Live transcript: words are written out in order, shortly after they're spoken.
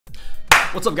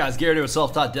What's up guys, Garrett here with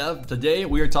Self.dev. Today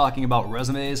we are talking about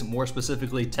resumes, more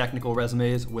specifically technical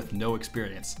resumes with no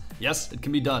experience. Yes, it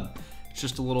can be done. It's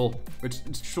just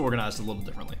organized a little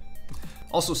differently.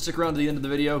 Also stick around to the end of the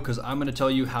video because I'm going to tell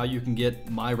you how you can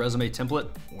get my resume template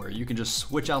where you can just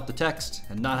switch out the text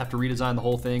and not have to redesign the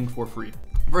whole thing for free.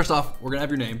 First off, we're going to have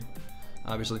your name.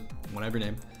 Obviously, we want to have your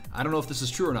name. I don't know if this is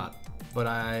true or not, but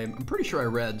I'm pretty sure I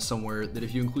read somewhere that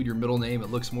if you include your middle name,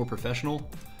 it looks more professional.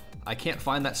 I can't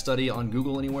find that study on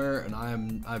Google anywhere, and I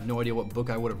have no idea what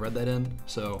book I would have read that in,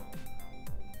 so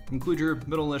include your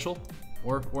middle initial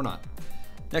or not.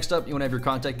 Next up, you want to have your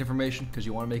contact information because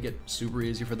you want to make it super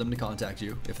easy for them to contact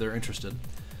you if they're interested.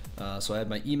 So I have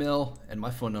my email and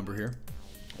my phone number here.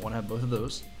 I want to have both of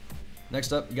those.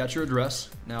 Next up, you got your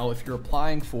address. Now, if you're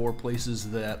applying for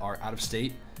places that are out of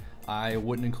state, I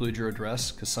wouldn't include your address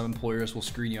because some employers will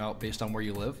screen you out based on where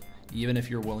you live. Even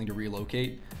if you're willing to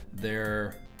relocate,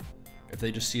 if they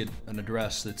just see an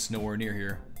address that's nowhere near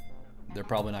here, they're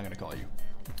probably not going to call you.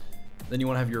 Then you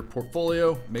want to have your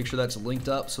portfolio. Make sure that's linked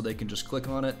up so they can just click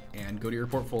on it and go to your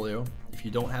portfolio. If you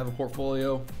don't have a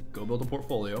portfolio, go build a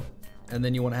portfolio. And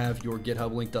then you want to have your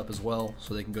GitHub linked up as well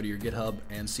so they can go to your GitHub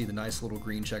and see the nice little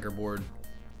green checkerboard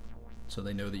so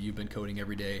they know that you've been coding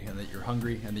every day and that you're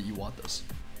hungry and that you want this.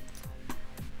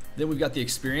 Then we've got the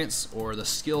experience or the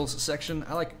skills section.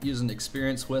 I like using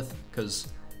experience with because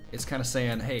it's kind of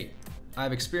saying, hey, I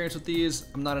have experience with these.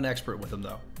 I'm not an expert with them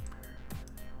though.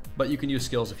 But you can use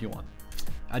skills if you want.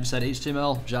 I just had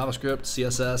HTML, JavaScript,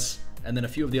 CSS, and then a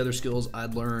few of the other skills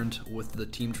I'd learned with the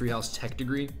Team Treehouse tech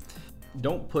degree.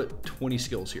 Don't put 20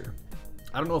 skills here.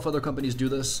 I don't know if other companies do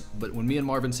this, but when me and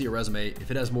Marvin see a resume,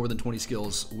 if it has more than 20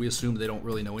 skills, we assume they don't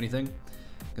really know anything.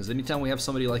 Because anytime we have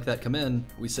somebody like that come in,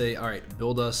 we say, all right,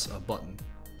 build us a button.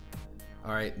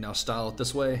 All right, now style it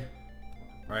this way.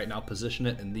 All right, now position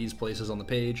it in these places on the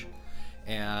page.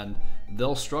 And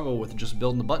they'll struggle with just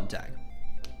building the button tag.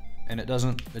 And it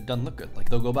doesn't look good. Like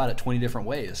they'll go about it 20 different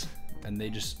ways and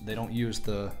they don't use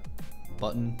the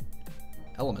button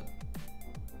element.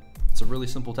 It's a really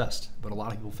simple test, but a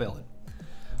lot of people fail it.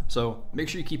 So make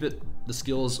sure you keep the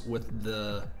skills with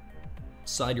the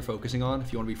side you're focusing on.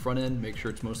 If you want to be front end, make sure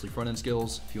it's mostly front end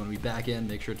skills. If you want to be back end,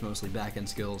 make sure it's mostly back end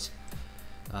skills.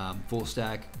 Full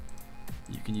stack,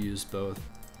 you can use both.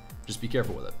 Just be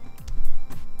careful with it.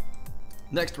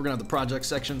 Next, we're gonna have the project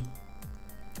section.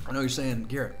 I know you're saying,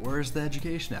 Garrett, where's the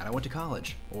education at? I went to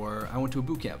college or I went to a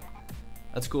boot camp.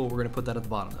 That's cool, we're gonna put that at the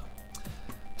bottom though.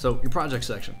 So your project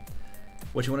section.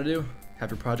 What you wanna do,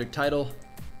 have your project title,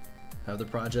 have the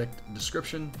project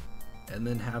description, and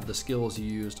then have the skills you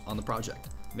used on the project.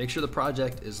 Make sure the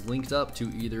project is linked up to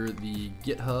either the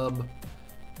GitHub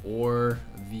or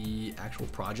the actual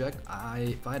project.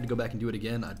 If I had to go back and do it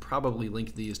again, I'd probably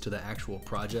link these to the actual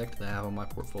project that I have on my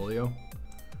portfolio.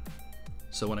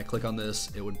 So when I click on this,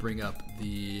 it would bring up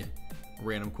the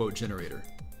random quote generator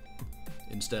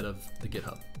instead of the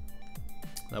GitHub.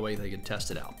 That way they can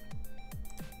test it out.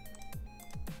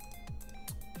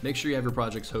 Make sure you have your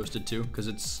projects hosted too, because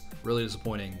it's really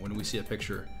disappointing when we see a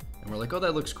picture and we're like, oh,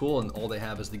 that looks cool, and all they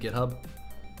have is the GitHub.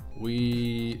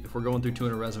 If we're going through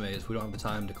 200 resumes, we don't have the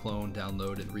time to clone,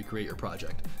 download, and recreate your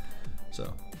project.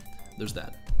 So there's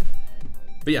that.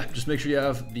 But yeah, just make sure you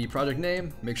have the project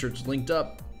name, make sure it's linked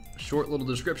up, short little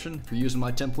description. If you're using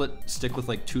my template, stick with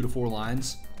like 2 to 4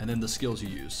 lines, and then the skills you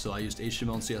use. So I used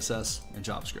HTML and CSS and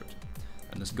JavaScript.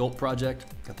 And this Gulp project,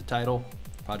 got the title,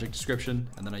 project description,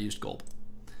 and then I used Gulp.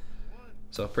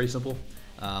 So pretty simple.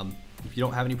 If you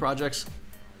don't have any projects,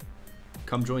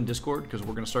 come join Discord because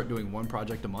we're gonna start doing 1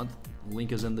 project a month.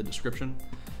 Link is in the description.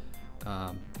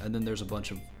 And then there's a bunch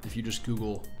of, if you just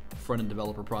Google front-end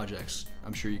developer projects,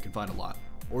 I'm sure you can find a lot.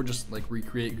 Or just like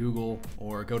recreate Google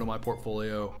or go to my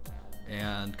portfolio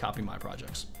and copy my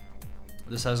projects.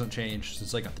 This hasn't changed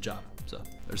since I got the job, so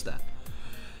there's that.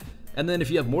 And then if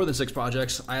you have more than 6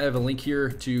 projects, I have a link here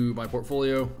to my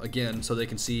portfolio, again, so they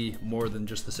can see more than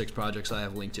just the 6 projects I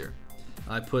have linked here.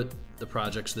 I put the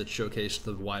projects that showcase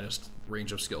the widest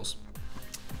range of skills.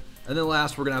 And then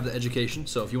last, we're gonna have the education.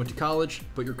 So if you went to college,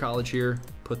 put your college here,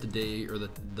 put the day or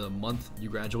the month you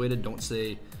graduated. Don't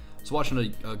say, I was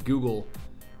watching a Google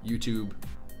YouTube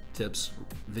tips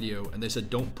video and they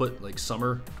said don't put like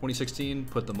summer 2016,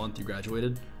 put the month you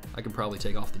graduated. I can probably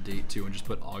take off the date too and just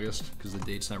put August because the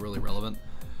date's not really relevant.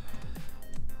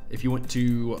 If you went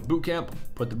to boot camp,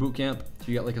 put the boot camp. If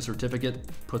you got like a certificate,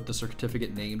 put the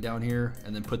certificate name down here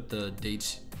and then put the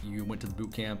dates you went to the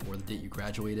boot camp or the date you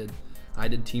graduated. I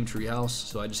did Team Treehouse,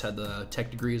 so I just had the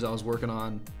tech degrees I was working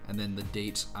on and then the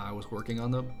dates I was working on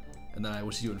them. And then I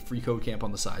was doing free code camp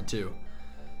on the side too.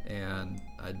 And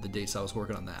the dates I was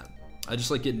working on that. I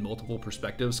just like getting multiple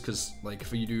perspectives, because like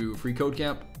if you do free code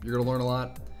camp, you're gonna learn a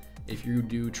lot. If you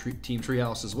do team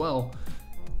treehouse as well,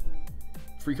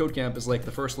 free code camp is like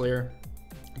the first layer,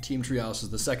 team treehouse is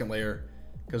the second layer,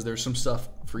 because there's some stuff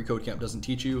free code camp doesn't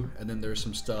teach you, and then there's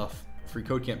some stuff free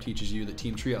code camp teaches you that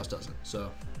team treehouse doesn't.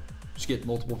 So just get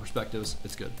multiple perspectives,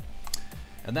 it's good.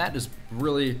 And that is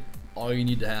really all you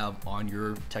need to have on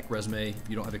your tech resume if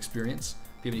you don't have experience.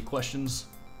 If you have any questions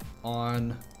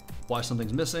on why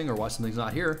something's missing or why something's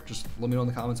not here, just let me know in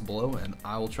the comments below and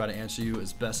I will try to answer you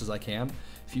as best as I can.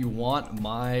 If you want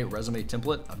my resume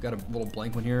template, I've got a little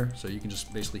blank one here, so you can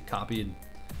just basically copy and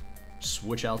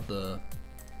switch out the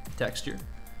text here.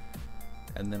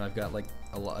 And then I've got like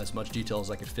as much detail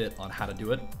as I could fit on how to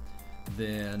do it.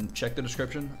 Then check the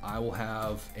description. I will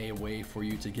have a way for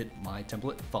you to get my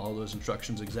template. Follow those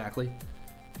instructions exactly.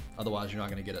 Otherwise, you're not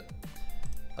gonna get it.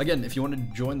 Again, if you want to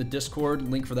join the Discord,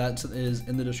 link for that is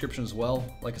in the description as well.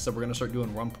 Like I said, we're gonna start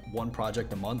doing one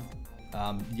project a month.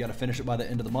 You gotta finish it by the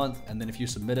end of the month, and then if you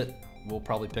submit it, we'll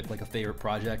probably pick like a favorite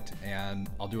project and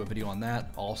I'll do a video on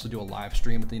that. I'll also do a live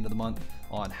stream at the end of the month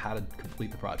on how to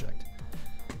complete the project.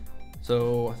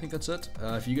 So I think that's it.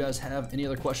 If you guys have any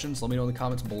other questions, let me know in the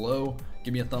comments below.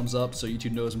 Give me a thumbs up so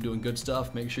YouTube knows I'm doing good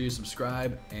stuff. Make sure you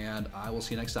subscribe, and I will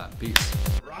see you next time. Peace.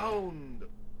 Round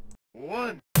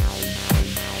 1.